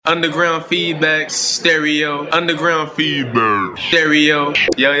Underground feedback, stereo. Underground feedback, stereo.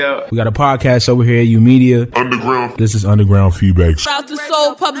 Yo. We got a podcast over here at U Media. Underground. This is Underground Feedback. Shout out to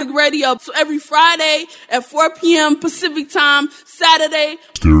Soul Public Radio. So every Friday at 4 p.m. Pacific time, Saturday.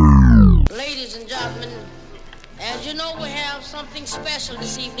 Stereo. Ladies and gentlemen, as you know, we have something special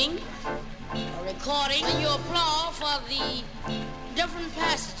this evening. A recording, and you applaud for the different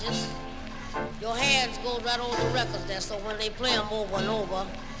passages. Your hands go right over the records there, so when they play them over and over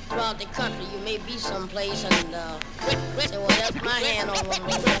throughout the country, you may be someplace and say, well, that's my hand on one of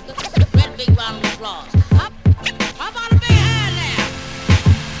those records. Great big round of applause. How about a big hand there?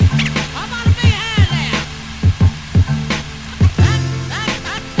 How about a big hand there?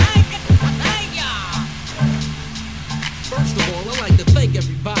 Thank y'all. First of all, I'd like to thank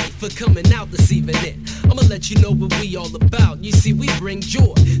everybody for coming out this evening. I'ma let you know what we all about. You see, we bring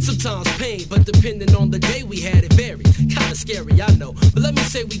joy, sometimes pain, but depending on the day we had, it varies. Kinda scary, I know, but let me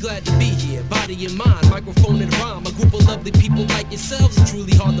say we glad to be here. Body and mind, microphone and rhyme. A group of lovely people like yourselves is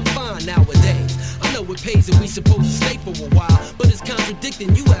truly hard to find nowadays. I know it pays and we supposed to stay for a while, but it's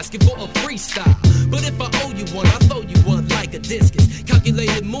contradicting you asking for a freestyle. But if I owe you one, I'll throw you one like a discus.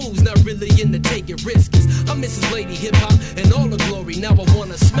 Calculated moves, not really into taking risks. I miss this lady hip-hop and all the glory. Now I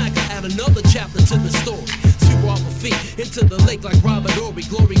wanna smack her, add another chapter to the story. Sweep off her feet into the lake like Robert Ory.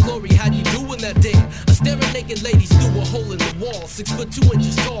 Glory, glory, how you doing that damn? I stare at naked ladies through a hole in the wall.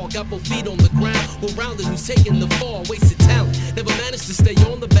 6'2" tall, got both feet on the ground. Well rounded, who's taking the fall? Wasted talent, never managed to stay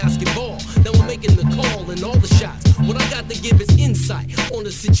on the basketball. Now I'm making the call and all the shots. What I got to give is insight on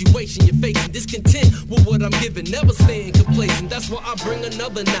the situation you're facing. Discontent with what I'm giving, never staying complacent. That's why I bring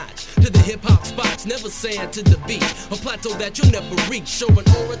another notch to the hip-hop spots. Never saying to the beat, a plateau that you'll never reach. Showing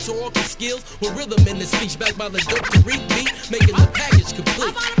oratorical skills with rhythm in the speech, backed by the dope to repeat, making the package complete. How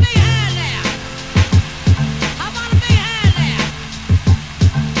about a big hand there? How about a big hand there?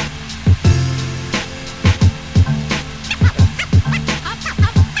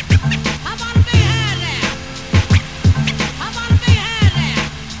 How about a big hand there? How about a big hand there?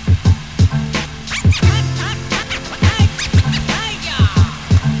 Thank y'all.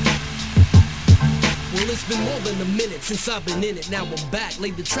 Well, it's been more than a minute since I've been in it. Now I'm back,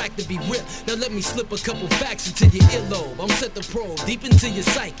 laid the track to be ripped. Now let me slip a couple facts into your earlobe. I'm set to probe deep into your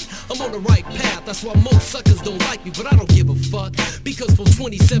psyche. I'm on the right path, that's why most suckers don't like me, but I don't give a fuck. Because for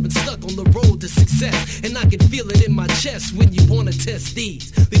 27 stuck on the road to success, and I can feel it in my chest when you wanna test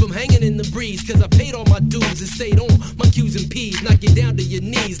these. Leave them hanging in the breeze, cause I paid all my dues and stayed on my Q's and P's. Knock you down to your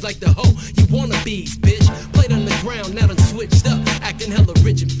knees like the hoe you wanna be, bitch. Played on the ground, now done switched up, acting hella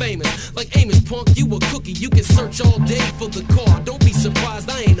rich and famous. Like Amos Punk, you a cookie, you can search all day for the car. Don't be surprised,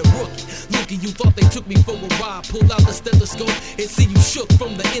 I ain't a rookie. Looky, you thought they took me for a ride. Pull out the stethoscope and see you shook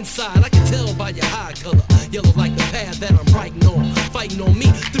from the inside. I can tell by your eye color, yellow like the pad that I'm writing on. Fighting on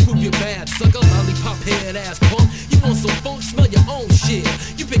me to prove you're bad, sucker. Lollipop head ass punk. You want some funk? Smell your own shit.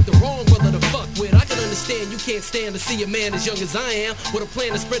 You picked the wrong brother to fuck with. I can understand you can't stand to see a man as young as I am, with a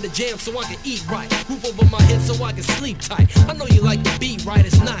plan to spread the jam so I can eat right. Roof over my head so I can sleep tight. I know you like the beat right,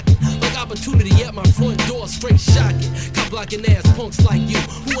 it's knocking. Like opportunity at my front door, straight shocking. Cop blocking ass punks like you,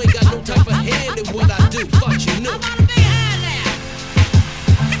 who ain't got no type of hand in what I do. Thought you knew. How about a big hand there?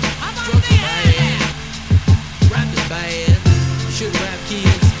 How about a big hand there? Rap is bad. You should rap,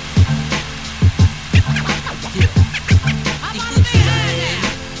 kids. Yeah. How about a big hand there?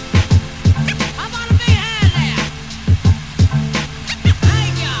 How about a big hand there?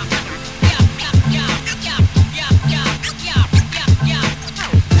 Thank y'all. Thank y'all.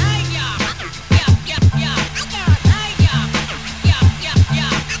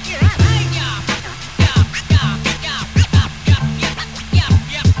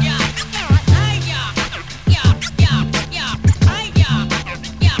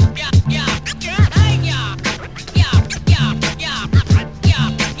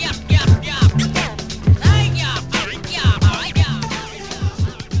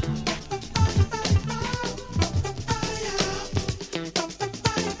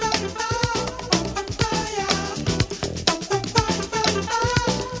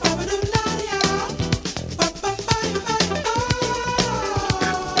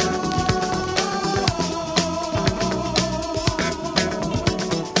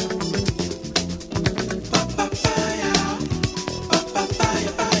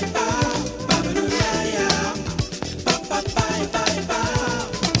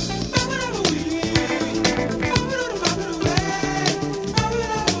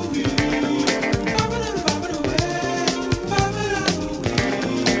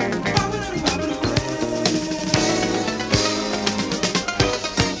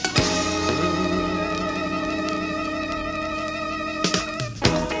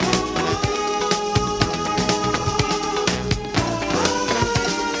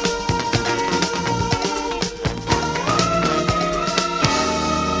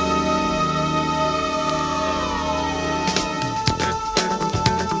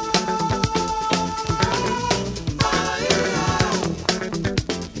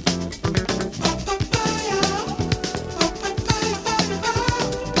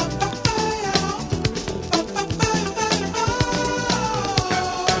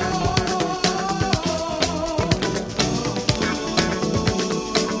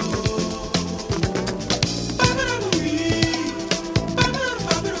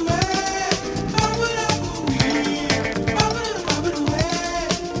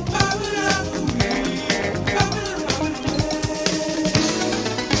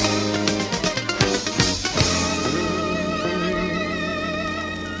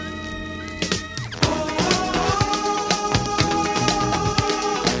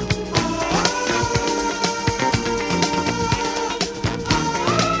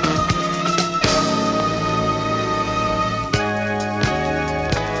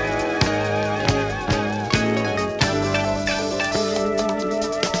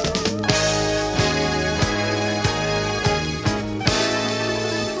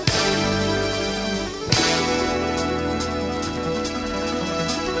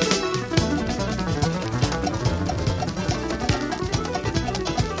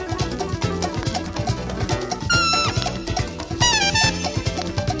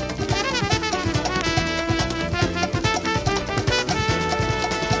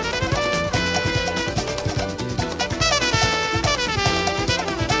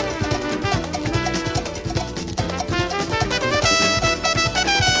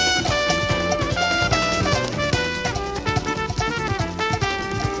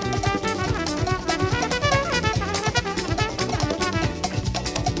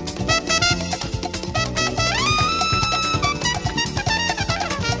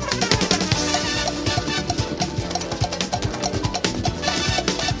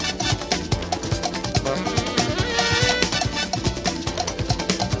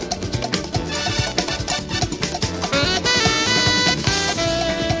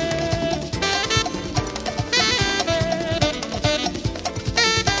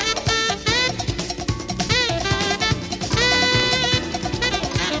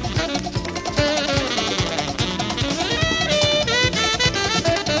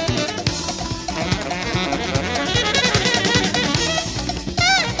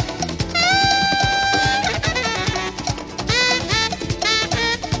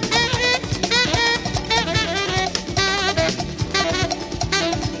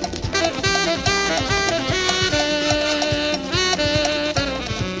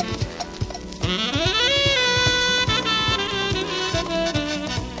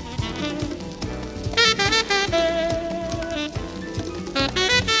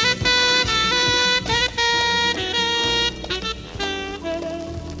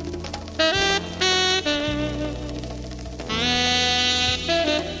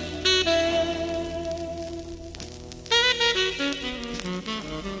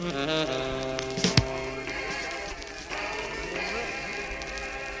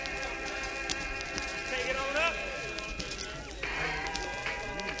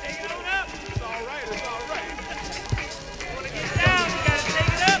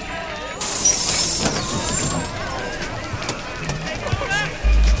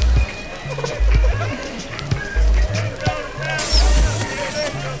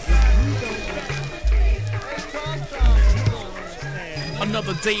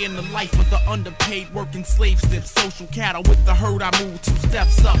 Another day in the life of the underpaid working slave step, social cattle with the herd. I moved 2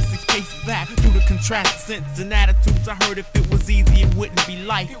 steps up, 6 paces back due to contrasted sense and attitudes. I heard if it was easy, it wouldn't be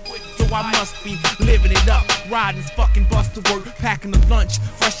life. So I must be living it up, riding this fucking bus to work, packing a lunch,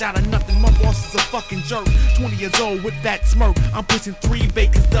 fresh out of nothing. My boss is a fucking jerk. 20 years old with that smirk. I'm pushing 3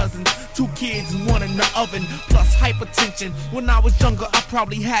 baker's dozens, 2 kids and 1 in the oven, plus hypertension. When I was younger, I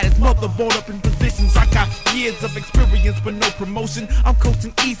probably had his mother brought up in positions. I got years of experience but no promotion. I'm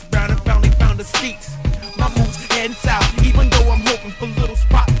coasting eastbound and finally found a seat. My moves heading south, even though I'm hoping for little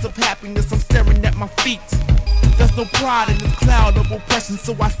spots of happiness. I'm staring at my feet. There's no pride in this cloud of oppression,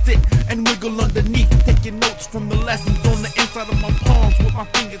 so I sit and wiggle underneath, taking notes from the lessons on the inside of my palms with my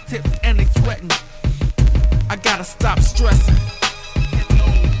fingertips and they sweating. I gotta stop stressing. Hello,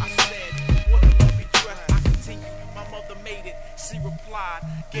 I said, what a lovely dress. I continued, my mother made it. She replied,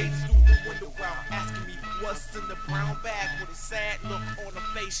 gazed through the window while asking me what's in the brown bag with a sad look on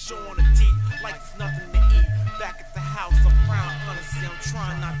her face, showing her teeth like it's nothing to eat. Back at the house, I frown, honestly, I'm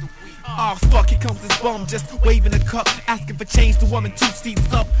trying not to weep. Oh fuck, here comes this bum just waving a cup, asking for change. The woman 2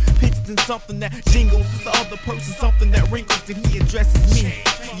 seats up, pitched in something that jingles. The other person something that wrinkles. Then he addresses me.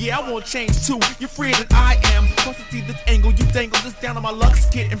 Yeah, I want change too. You're freer than I am. Plus to see this angle, you dangle this down on my Lux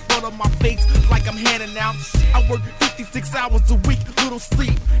kit in front of my face like I'm handing out. I work 56 hours a week, little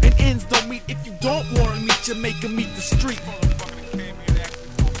sleep, and ends don't meet. If you don't want to meet, you make them meet the street.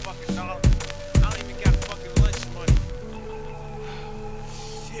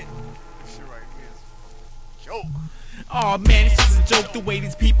 Oh man, it's just a joke the way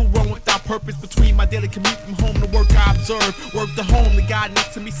these people run without purpose. Between my daily commute from home to work, I observe work to home. The guy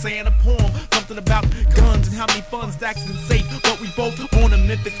next to me saying a poem, something about guns and how many funds stacks and safe. But we both on a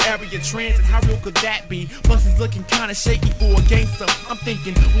Memphis area transit. How real could that be? Plus he's looking kinda shaky for a gangster. I'm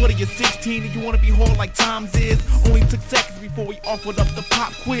thinking, what are you, 16 and you wanna be hauled like Tom's is? Only took seconds before we offered up the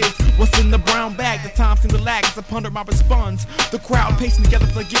pop quiz. What's in the brown bag? The time seemed to lag as I pondered my response. The crowd pacing together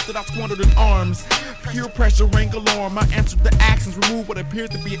for the gift that I squandered in arms. Peer pressure rang alarm. I answered the actions, removed what appeared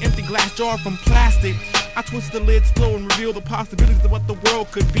to be an empty glass jar from plastic. I twist the lid slow and reveal the possibilities of what the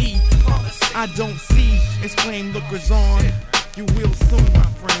world could be. I don't see, exclaim lookers on. You will soon, my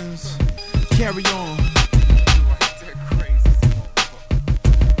friends. Carry on.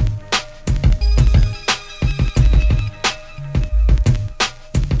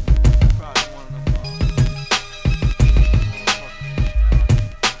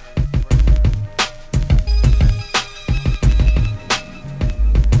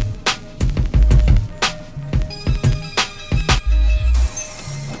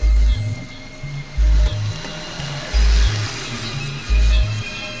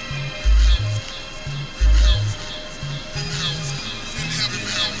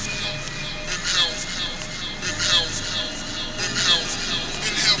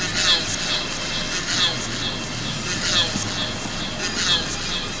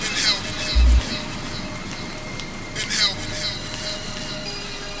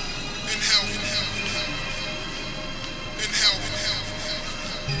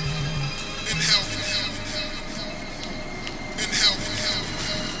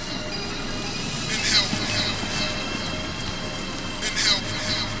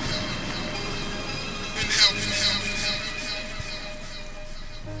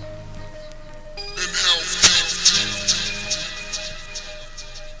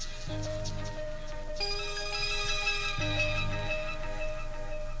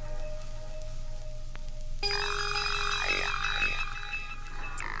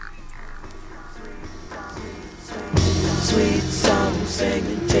 Sweet song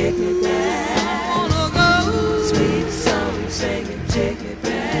singing, take me back. Wanna go. Sweet song singing, take me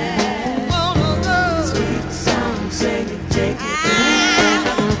back. Wanna go. Sweet song singing, take me back.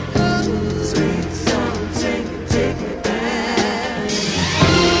 Sweet song singing, take me back.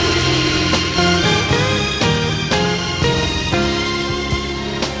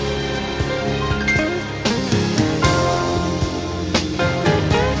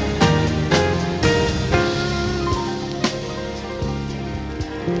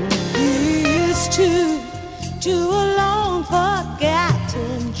 To a long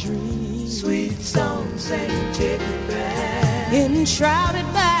forgotten dream. Sweet songs and take me back. Enshrouded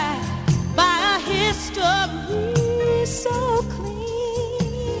by a history so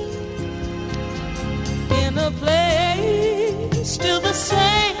clean. In a place still the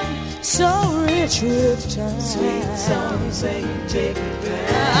same, so rich with time. Sweet songs and take me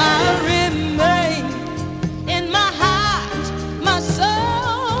back. I remain in my heart, my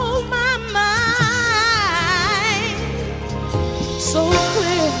soul, my mind. So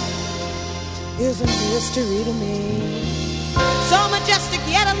clear is a mystery to me. So majestic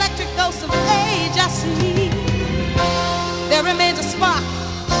yet electric ghost of age I see. There remains a spark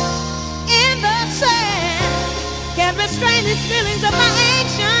in the sand. Can't restrain these feelings of my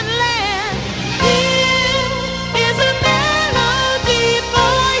ancient land. Here is a melody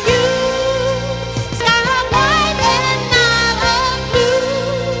for you. Sky white and not of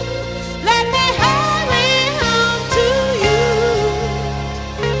blue. Let me hurry home to you.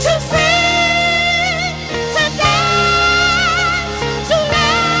 To sing, to dance, to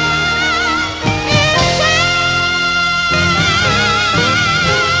laugh and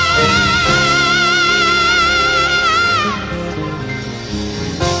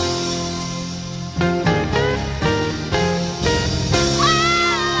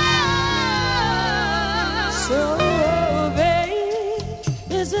so,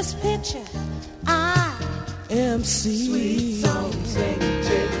 babe, is this picture I am seeing? Sweet song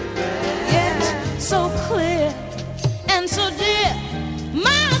singing, yet so clear and so dear.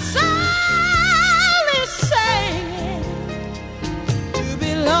 My soul is singing. To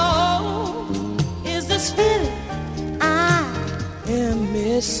belong is this feeling I am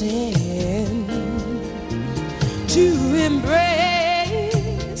missing. To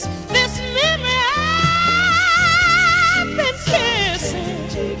embrace this memory I've been kissing.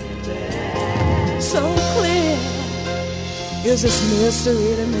 So clear is this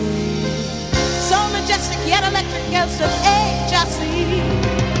mystery to me. So majestic yet electric ghost of age I see.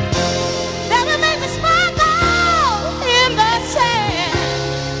 There remains a sparkle in the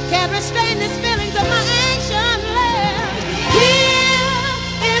sand. Can't restrain these feelings of my ancient land. Here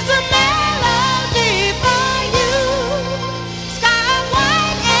is a melody for you. Sky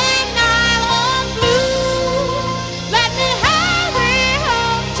white and night on blue. Let me hurry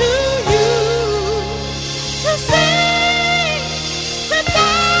home to you. To sing, to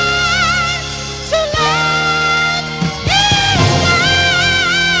dance, to laugh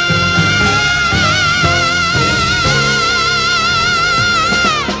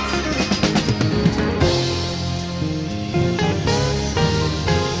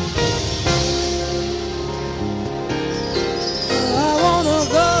I wanna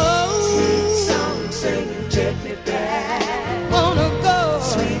go. Sweet song singing, take me back. Wanna go.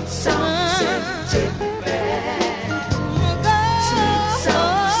 Sweet song singing, take me back. Wanna go. Sweet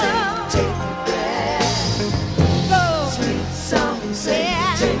song singing, take me back. Go. Sweet song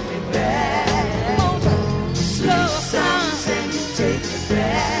singing, take me back. Wanna slow song singing, take me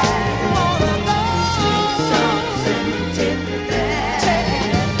back. Wanna go. Sweet song singing, take me back. Take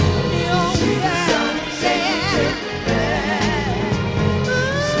me on back. Sweet song singing, take me back.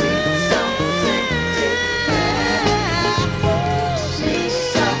 Sweet song singing, take me back. Sweet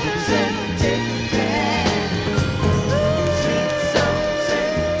song singing, take me back. Sweet song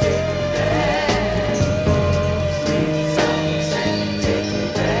singing, take me back. Sweet song singing, take me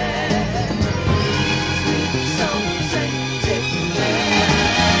back. Sweet song singing, take me back.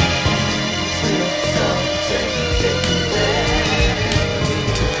 Sweet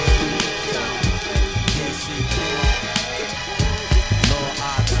song singing, take me Lord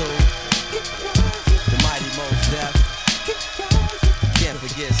R2, the mighty Mos Def. Can't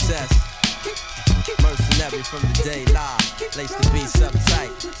forget Seth. Mercenary from the day live. Lace the beats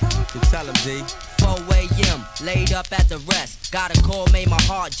uptight. You tell him, D. 4 a.m., laid up at the rest. Got a call, made my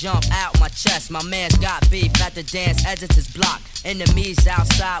heart jump out my chest. My man's got beef at the dance editor's block. Enemies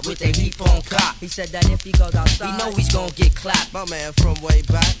outside with a heap on cock. He said that if he goes outside, he know he's gonna get clapped. My man from way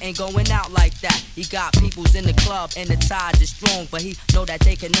back. Ain't going out like that. He got peoples in the club and the tide is strong, but he know that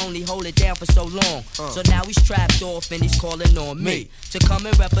they can only hold it down for so long. So now he's trapped off and he's calling on me to come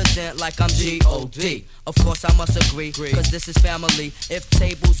and represent like I'm G.O.D. Of course I must agree, cause this is family. If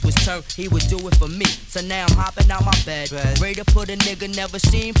tables was turned, he would do it for me. So now I'm hopping out my bed, ready to put a nigga never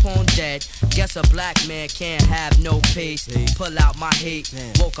seen porn dead. Guess a black man can't have no peace. Pull out my heat,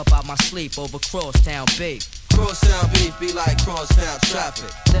 woke up out my sleep over crosstown beef. Crosstown beef be like crosstown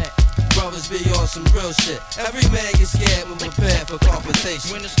traffic. Brothers be on some real shit. Every man gets scared when prepared for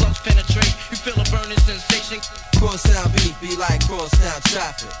confrontation. When the slugs penetrate, you feel a burning sensation. Crosstown beef be like crosstown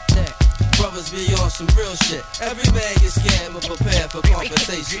traffic. Brothers be on some real shit. Every man gets scared when prepared for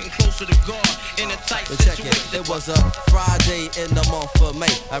confrontation. Getting closer to God in a tight But check situation. it was a Friday in the month of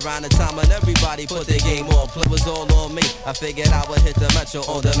May. Around the time when everybody put their game on. Play was all on me. I figured I would hit the metro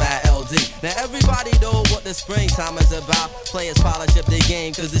on the Mad LD. Now everybody know what the springtime is about. Players polish up their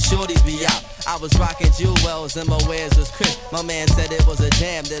game cause the shorties be out. I was rocking jewels and my wares was crisp. My man said it was a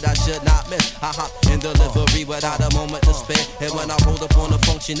jam that I should not miss. I hopped in delivery without not a moment to spare. And when I rolled up on the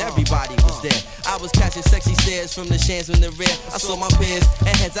function, everybody was there. I was catching sexy stares from the shams in the rear. I saw my peers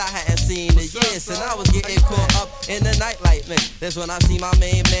and heads I hadn't seen in years. And I was getting caught up in the nightlight mix. That's when I see my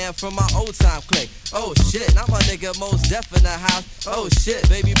main man from my old time clique. Oh shit, now my nigga most deaf in the house. Oh shit,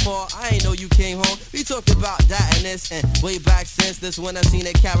 baby Paul, I ain't know you came home. We talked about that and this, and way back since this when I seen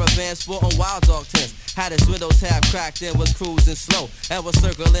a caravan sporting wild dog tents. Had his windows half cracked and was cruising slow, and was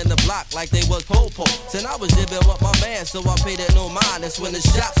circling the block like they was pole-poles. And I was jibbing with my man, so I paid it no mind. That's when the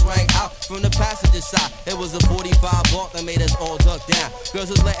shots rang out from the passenger side. It was a 45 bulk that made us all duck down. Girls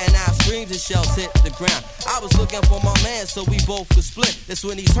was letting out screams and shells hit the ground. I was looking for my man so we both could split. That's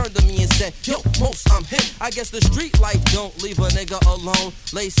when he turned to me and said, yo, Most, I'm hit. I guess the street life don't leave a nigga alone.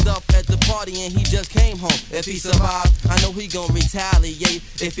 Laced up at the party and he just came home. If he survived, I know he gon' retaliate.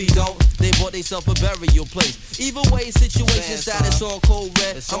 If he don't, they bought theyself a burial place. Either way, situation status on cold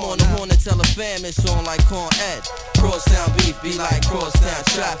red. I'm on the horn to tell a fam it's on like Con Ed. Crosstown beef be like crosstown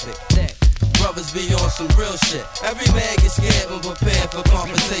traffic. Brothers be on some real shit. Every man gets scared when prepared for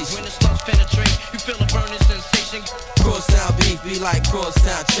confrontation. When the slugs penetrate, you feel a burning sensation. Crosstown beef be like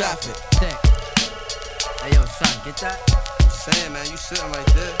crosstown traffic. Hey yo, son, get that? Saying, man, you sitting right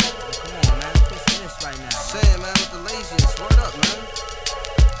there. Come on, man, push this right now. Saying, man, with the laziness, word up, man.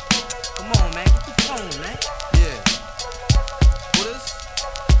 Come on, man, get the phone, man. Yeah. Who this?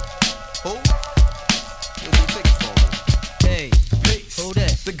 Who? Where'd you take it from, man? Hey, who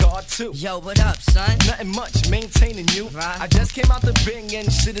this? The guard too. Yo, what up, son? Nothing much, maintaining you. Right. I just came out the Bing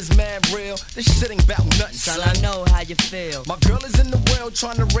and shit is mad real. This shit ain't about nothing, Son, son. I know how you feel. My girl is in the world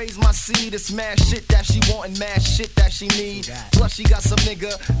trying to raise my seed. It's mad shit that she want and mad shit that she need. Plus she got some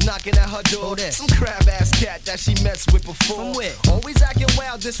nigga knocking at her door. Some crab ass cat that she messed with before. From where? Always acting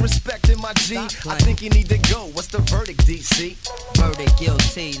wild, disrespecting my G. I think you need to go. What's the verdict, DC? Verdict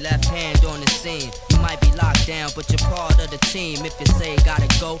guilty, left hand on the scene. You might be locked down, but you're part of the team. If you say you gotta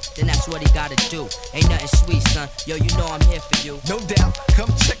go, then that's what he gotta do. Ain't nothing sweet, son. Yo, you know I'm here for you. No doubt, come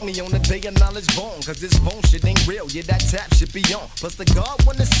check me on the day of knowledge bone. Cause this phone shit ain't real, yeah, that tap should be on. Plus the guard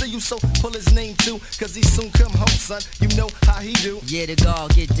wanna see you, so pull his name too. Cause he soon come home, son, you know how he do. Yeah, the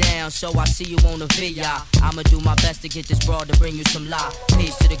guard get down, so I see you on the VI. I'ma do my best to get this broad to bring you some lie.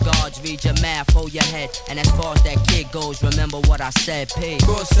 Peace to the guards, read your math, hold your head. And as far as that kid goes, remember what I said, peace.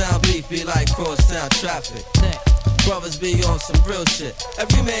 Crosstown beef be like crosstown traffic. Brothers be on some real shit.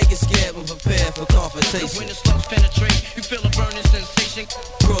 Every man gets scared when prepared for confrontation. When the slugs penetrate, you feel a burning sensation.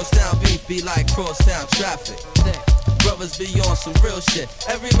 Crosstown beef be like crosstown traffic. Brothers be on some real shit.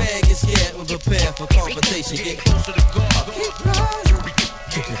 Every man gets scared when prepared for confrontation. Get close to the guard.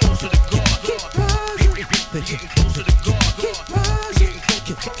 Get close to the guard. Get close to the guard.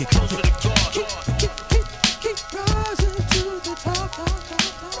 Get close to the guard. Keep rising to the top.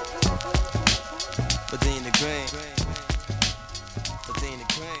 But they in the grain. But they in the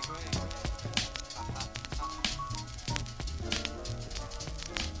grain.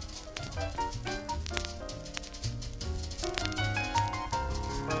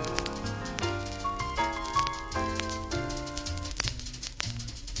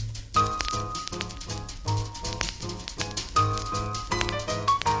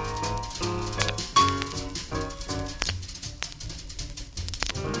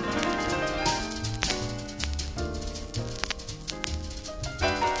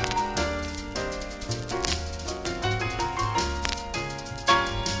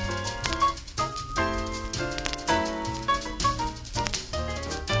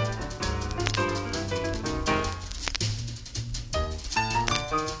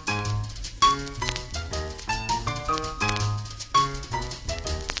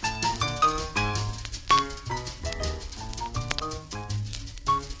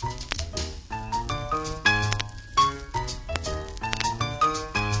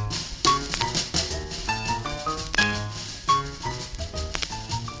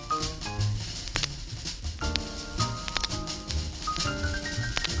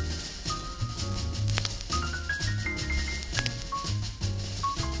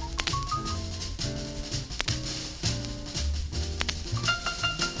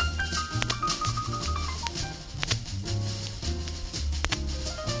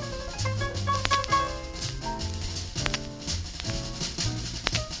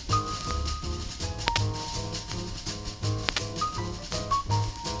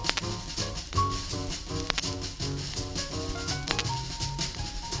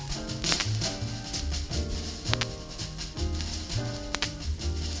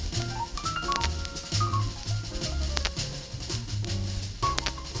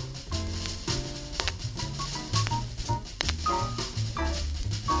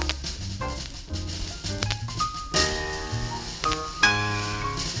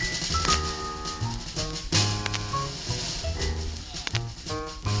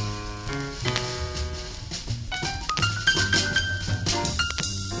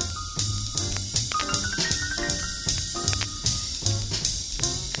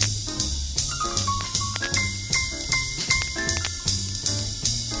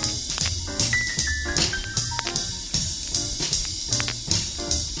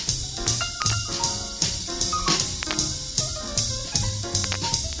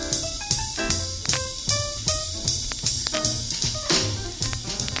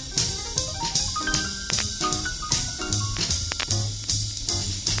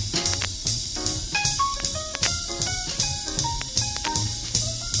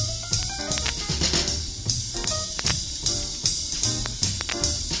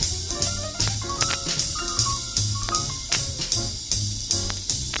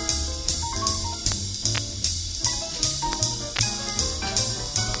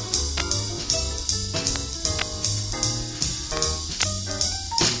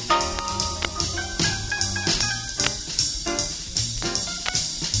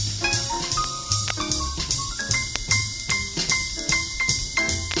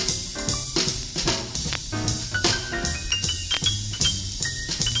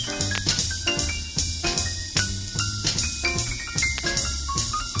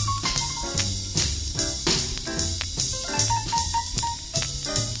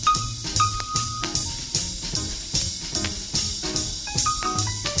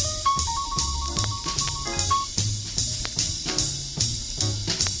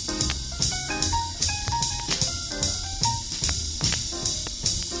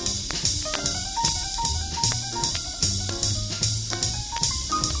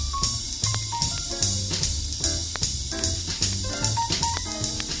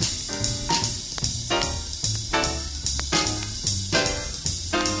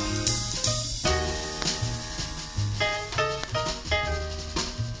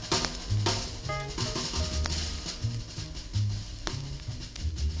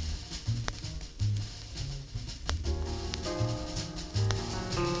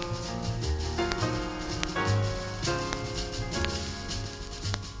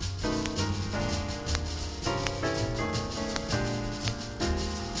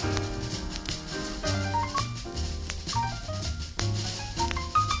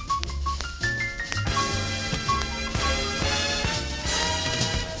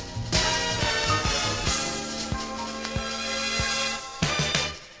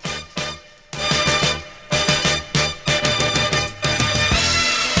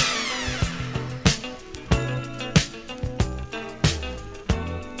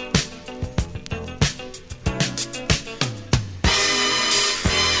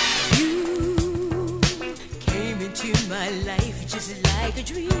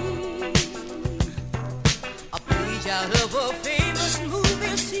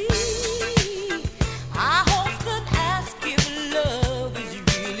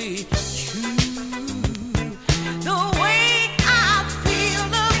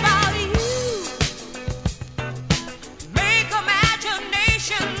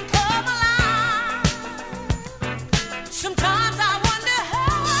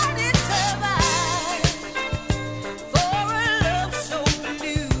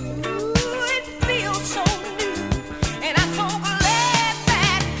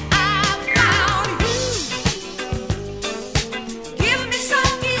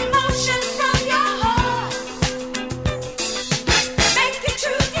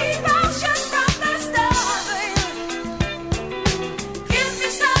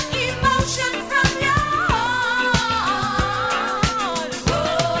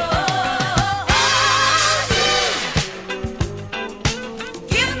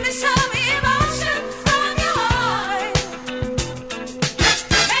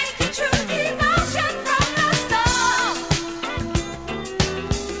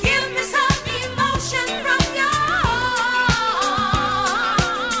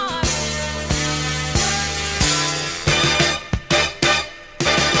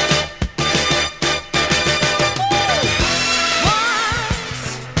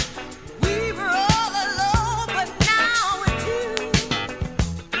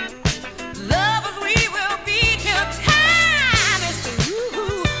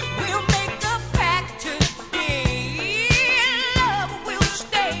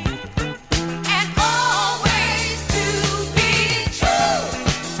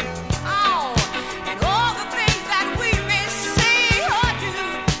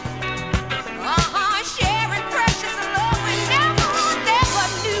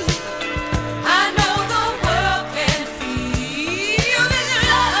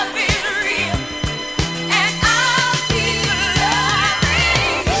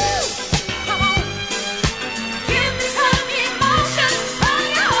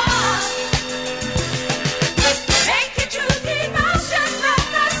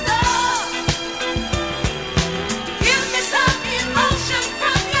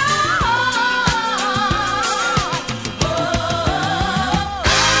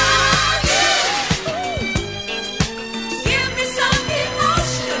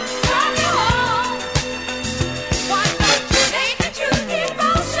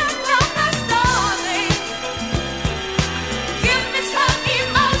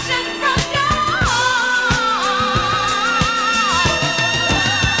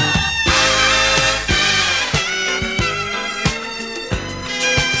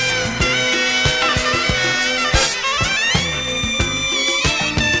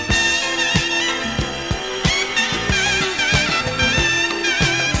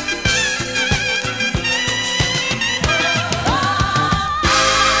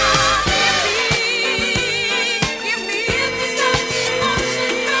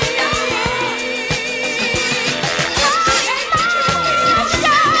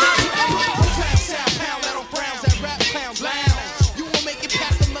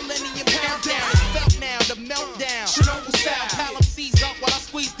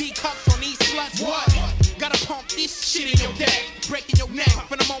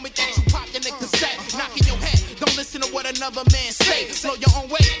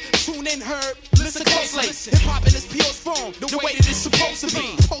 ain't heard, listen closely. Hip hop in its purest form, the way that it's supposed to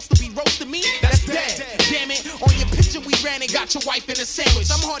be. Supposed to be roasting me, that's dead. Damn it, on your picture we ran and got your wife in a sandwich.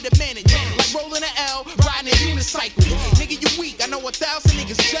 I'm hard to manage, like rolling an L, riding a unicycle. Nigga, you weak, I know 1,000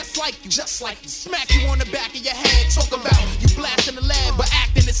 niggas just like you. Smack you on the back of your head, talk about you blasting the lab, but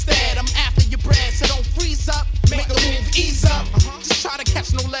acting instead. I'm after your bread, so don't freeze up, make a move, ease up. Just try to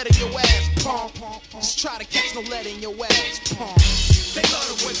catch no lead in your ass, pump. Just try to catch no lead in your ass, pump. They love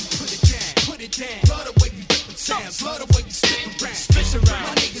the way you put it down. Love the way you rip them sounds, love the way you spit around.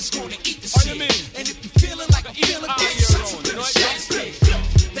 My niggas gonna eat the shit. And if you feeling like I'm feeling,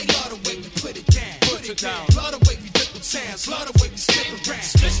 they love the way we put it down. Love the way we rip them sounds, love the way we spit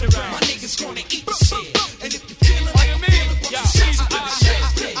around. My niggas gonna eat the shit. And if you feeling like I'm feeling,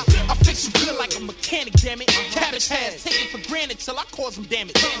 I fix you good like a mechanic, damn it. Cabbage heads, take it for granted till I cause them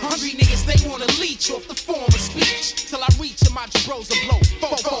damage. Hungry niggas, they wanna leech off the form of speech. Till I reach and my jabros will blow.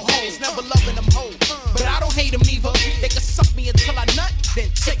 Four hoes, never loving them hoes. But I don't hate them neither. They can suck me until I nut, then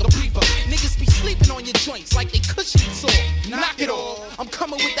take a breather. Niggas be sleeping on your joints like they cushion sore. Knock it off. I'm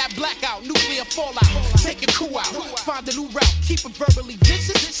coming with that blackout, nuclear fallout. Take your coup out, find a new route. Keep it verbally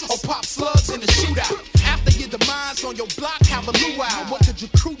vicious or pop slugs in the shootout. After your demise on your block, have a luau. What could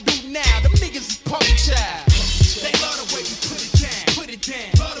your crew do now? Them niggas is party child. They love the way we put it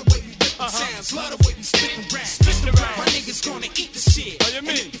down. Love the way we rip them sounds. Love the way we spit around. My niggas gonna eat the shit. And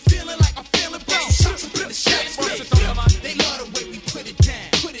if you feeling like I'm feeling, bro, shots up in the shit. They love the way we put it down.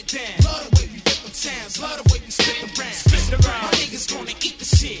 Love the way we rip them sounds. Love the way we spit around. My niggas gonna eat the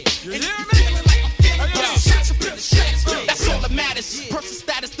shit. And if you feeling like I'm feeling, bro, shots up in the shit. That's all that matters. Person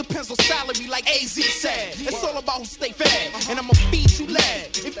status depends on salary, like AZ said. It's all about who stay fed, and I'ma feed you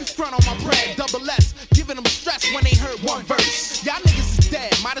lead. If you front on my bread, double S, giving them stress when they heard one verse. Y'all niggas is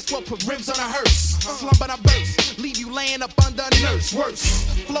dead, might as well put rims on a hearse. Slump and I burst, leave you laying up under a nurse. Worse,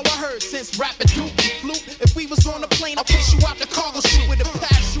 flow I heard since rapping Duke and Flute. If we was on the plane, I'll push you out the cargo chute with a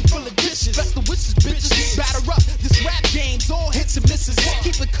parachute full of dishes. Best of wishes, bitches, batter up. This rap game's all hits and misses.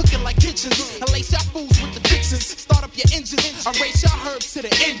 Keep it cooking like kitchens, and lace y'all fools with the fixins. Start up your engines, I race y'all herbs to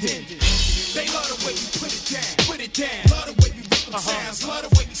the ending. They love the way we put it down. Love the way we rip them sounds. Love the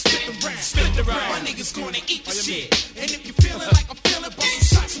way we spit around. My niggas gonna eat the shit. And if you feeling like I'm feeling, bust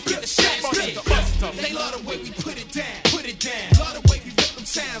some shots and get a shot. They love the way we put it down. Love the way we rip them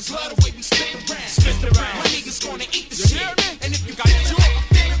sounds. Love the way we spit around. My niggas gonna eat the shit. And if you feeling like I'm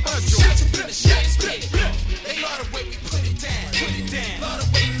feeling, bust some shots and get a shot. They love the way we put it down. Love the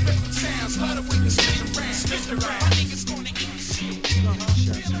way we rip them sounds. Love the way we spit around. My niggas gonna eat the shit.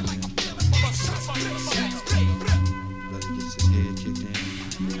 Feeling like I'm feeling, bust some shots and get a shot. Brother gets his head kicked in.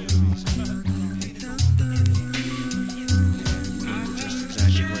 Just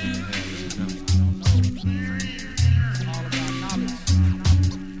exactly what the hell is going. All about knowledge.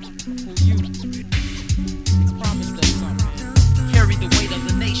 Who you? Promised us something. Carry the weight of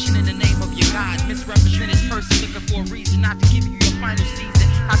the nation in the name of your God. Misrepresented person looking for a reason not to give you your final season.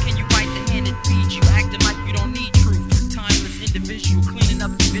 How can you bite the hand that feeds you? Acting like you don't need truth. Timeless individual, cleaning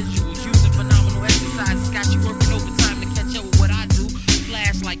up the visuals, using phenomenal exercises. Got you working overtime to catch up with what I do.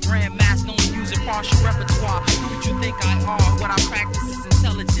 Flash like grandmaster, only using partial repertoire. Who would you think I are? What I practice is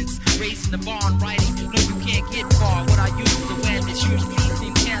intelligence. Raising the bar and writing. No, you can't get far. What I use is awareness. You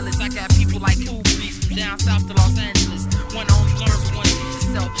seem careless. I got people like Cool Breeze from down south to Los Angeles. One only learns when one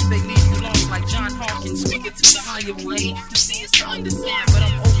teaches self. They leave you lost like John Hawkins. Speaking to the higher plane. To see is to understand. But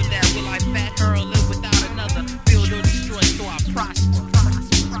I'm over that. Will I fat her or live without another? Build or destroy so I prosper.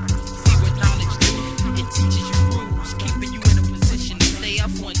 See what knowledge do? It teaches you rules. Keeping you in a position to stay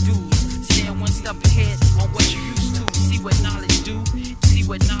up on dues. Stand one step ahead on what you used to. See what knowledge do? See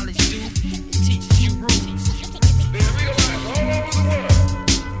what knowledge do? It teaches you rules. Been realized all over the world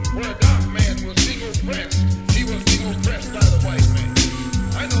where a dark man was being oppressed. He was being oppressed by the white man.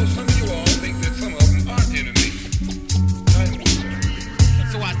 I know some of you all think that some of them aren't enemies.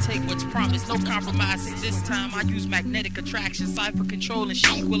 So I take what's promised, no compromises. This time I use magnetic attraction, cipher controlling,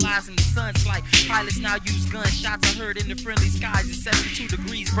 equalizing the sun's light. Pilots now use gunshots. I heard in the friendly skies. It's 72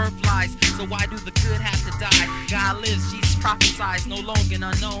 degrees, birth lies. So why do the good have to die? God lives, Jesus prophesies, no longer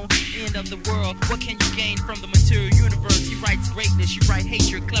unknown. End of the world. What can you gain from the material universe? He writes greatness, you write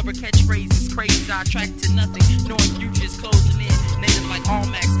hatred. Clever catchphrases, crazy. I attract to nothing, knowing future is closing in. Native like all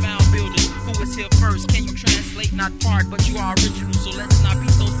Max Mound builders. Who was here first? Can you translate? Not part, but you are original. So let's not be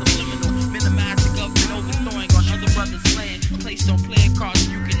so subliminal. Minimize the government overthrowing on other brothers' land. Placed on playing cards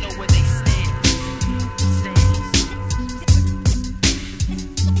so you can know where they stand.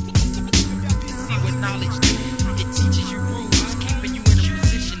 See what knowledge do? It teaches you rules, keeping you in a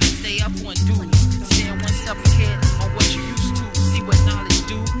position to stay up on dues. Stand one step ahead on what you used to. See what knowledge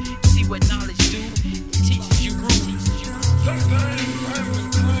do? See what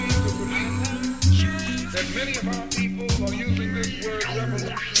many of our people are using this word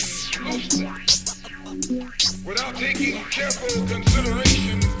revolution loosely, without taking careful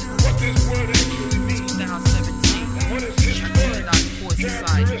consideration what this word actually means, and what its historic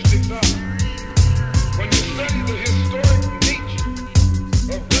characteristics are. When you study the historic nature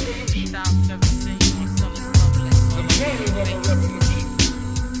of revolution, the motive of a revolution,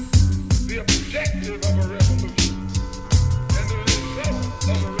 the objective of a revolution, and the result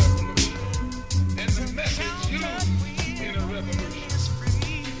of a revolution, and the message used in a revolution.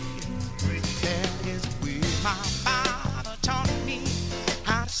 That is where my father taught me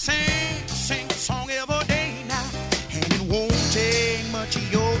how to sing a song every day now. And it won't take much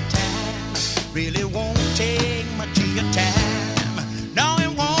of your time, really won't take much of your time. No, it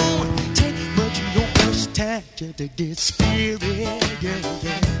won't take much of your first time to get spirit,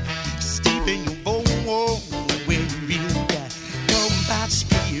 Steep in your bone where you really got it. Talking about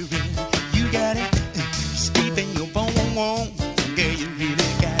spirit, you got it. Steep in your bone where you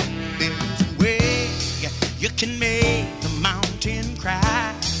really got it. There's a way you can make the mountain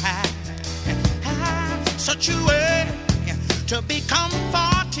cry. Such a way to be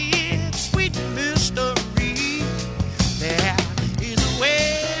comforted, sweet mystery. There is a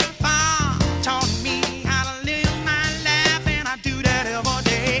way Father taught me how to live my life, and I do that every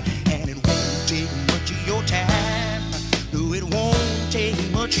day. And it won't take much of your time. No, it won't take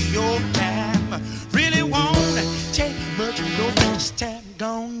much of your time. Really won't take much of your best time.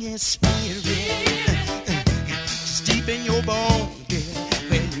 Gone, your spirit. Just deep in your bone,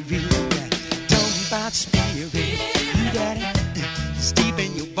 where you really got it. Talking about spirit, you got it. It's deep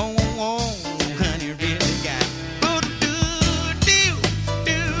in your bone, honey, really got it.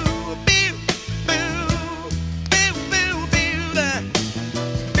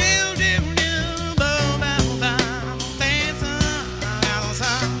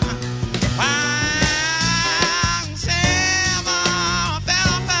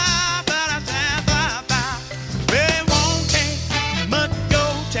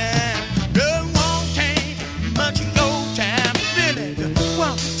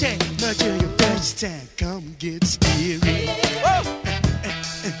 Time, come get spirit.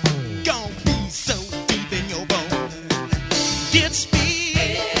 Gonna be so deep in your bone. Get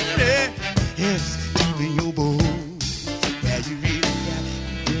spirit. Yes, deep in your bone. Yeah, you really got it.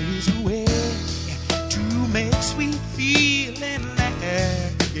 There is a way to make sweet feeling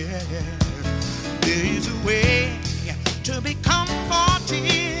laugh. Yeah. There is a way to be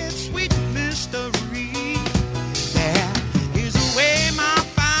comforted, sweet mystery. There is a way my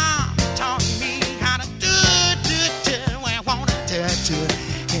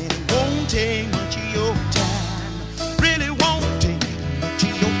and it won't take much of your time. Really won't take much of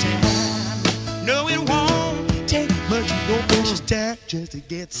your time. No, it won't take much of your precious time just to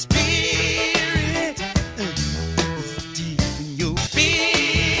get spirit. Deep in your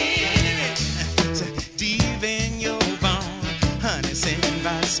spirit. Deep in your bone. Honey, singing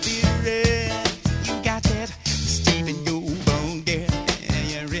by spirit. You got that. It's deep in your bone, girl.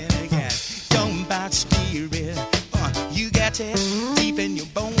 You really got it. Talking about spirit. You got it deep in your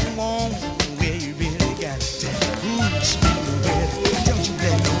bone, where you really got it. Ooh, spirit, don't you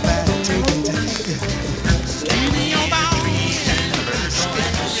let nobody take it. Deep in your bone,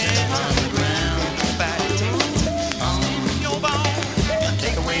 spirit, nobody take it. Deep in your bone,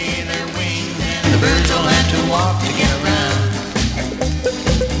 take away their wings, and the birds will have to walk to get around.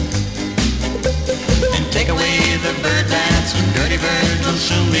 And take away the bird bats, and dirty birds will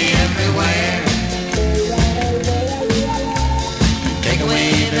soon be everywhere. Take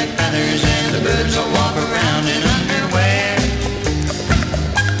away the feathers and the birds will walk around in underwear.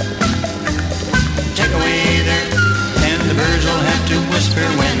 Take away their, and the birds will have to whisper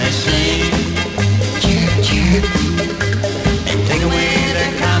when they sing. Chirp, chirp. And take away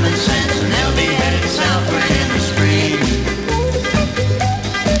their common sense and they'll be headed southward in the spring.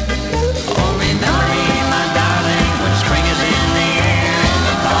 Oh, remember me, my darling, when spring is in the air and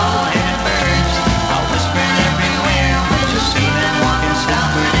the bald-headed birds are whispering everywhere. When you see them walking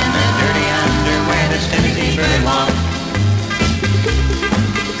southward in the dirty underwear, that's Tennessee bird walk.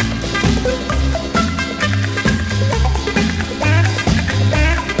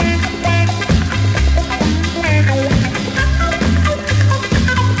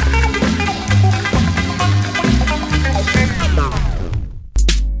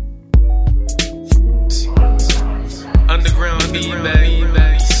 Underground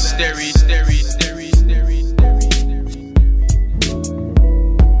feedback, stereo.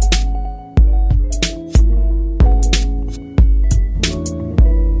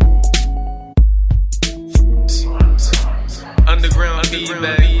 Underground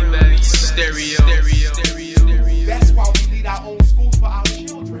feedback, stereo. own schools for our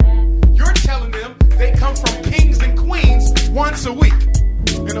children. You're telling them they come from kings and queens once a week.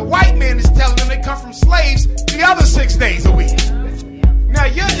 And a white man is telling them they come from slaves the other 6